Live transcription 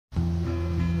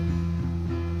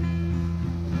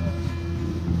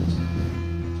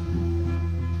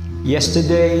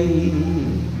Yesterday,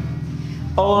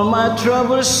 all my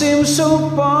troubles seem so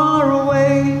far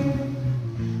away.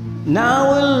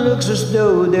 Now it looks as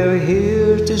though they're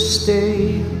here to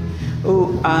stay.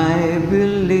 Oh, I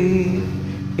believe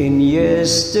in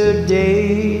yesterday.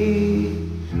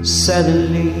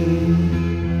 Suddenly,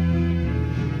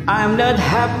 I'm not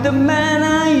half the man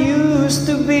I used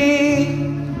to be.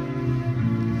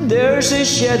 There's a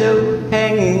shadow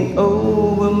hanging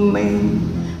over me.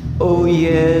 Oh,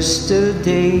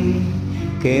 yesterday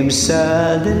came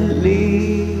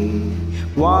suddenly.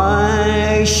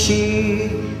 Why she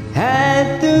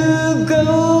had to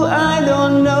go, I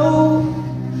don't know.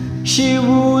 She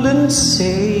wouldn't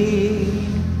say.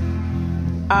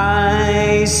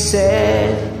 I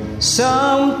said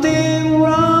something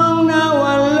wrong, now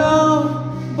I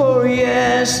long for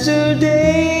yesterday.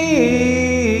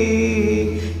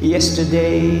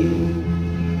 Yesterday,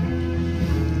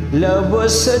 love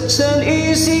was such an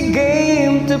easy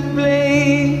game to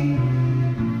play.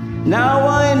 Now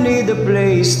I need a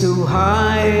place to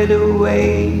hide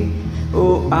away.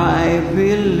 Oh, I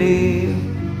believe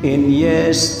in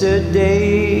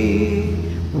yesterday.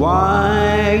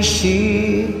 Why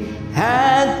she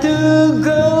had to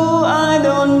go, I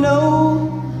don't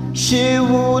know. She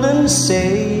wouldn't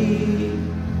say.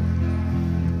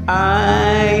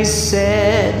 I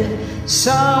said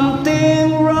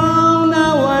something wrong,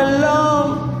 now I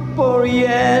long for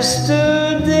yesterday.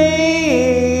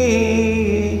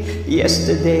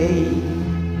 Yesterday,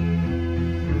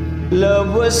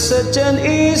 love was such an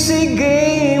easy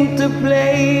game to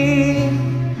play.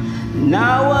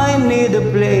 Now I need a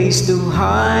place to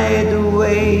hide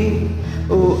away.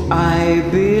 Oh, I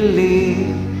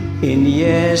believe in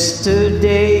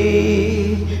yesterday.